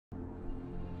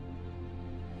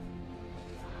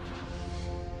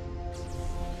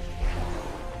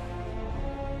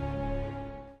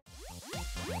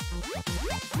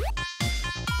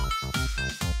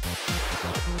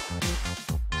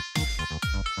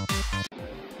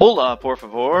Hola, por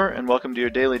favor, and welcome to your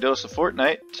daily dose of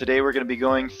Fortnite. Today we're going to be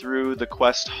going through the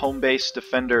quest Homebase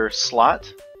Defender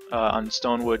slot on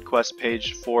Stonewood quest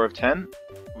page 4 of 10.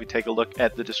 We take a look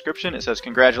at the description. It says,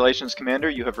 "Congratulations, Commander,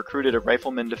 you have recruited a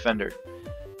Rifleman Defender.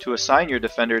 To assign your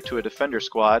Defender to a Defender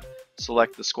squad,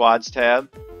 select the Squads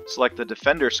tab, select the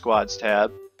Defender Squads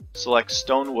tab, select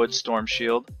Stonewood Storm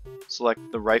Shield, select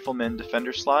the Rifleman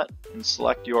Defender slot, and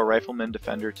select your Rifleman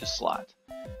Defender to slot."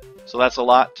 So that's a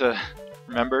lot to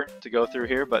remember to go through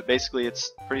here, but basically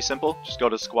it's pretty simple. Just go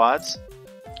to Squads,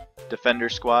 Defender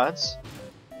Squads.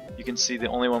 You can see the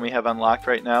only one we have unlocked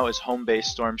right now is Homebase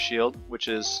Storm Shield, which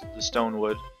is the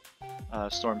Stonewood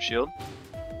Storm Shield.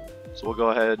 So we'll go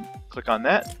ahead and click on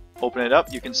that, open it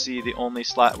up. You can see the only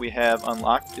slot we have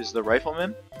unlocked is the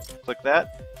Rifleman. Click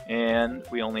that, and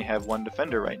we only have one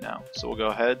Defender right now. So we'll go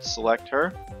ahead, select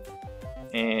her,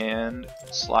 and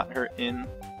slot her in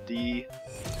the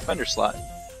Defender slot.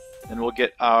 Then we'll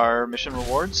get our mission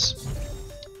rewards,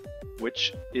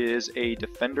 which is a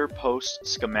Defender Post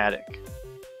schematic.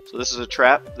 So this is a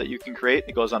trap that you can create.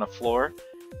 It goes on a floor,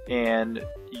 and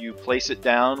you place it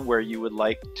down where you would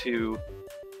like to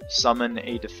summon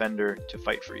a Defender to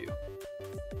fight for you.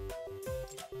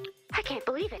 I can't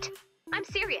believe it. I'm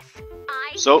serious.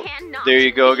 So there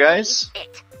you go, guys.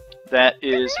 It. That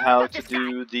is how to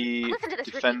do the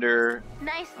Defender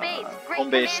Nice base,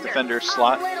 Homebase Defender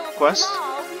slot quest.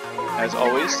 As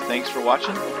always, thanks for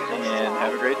watching, and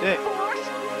have a great day.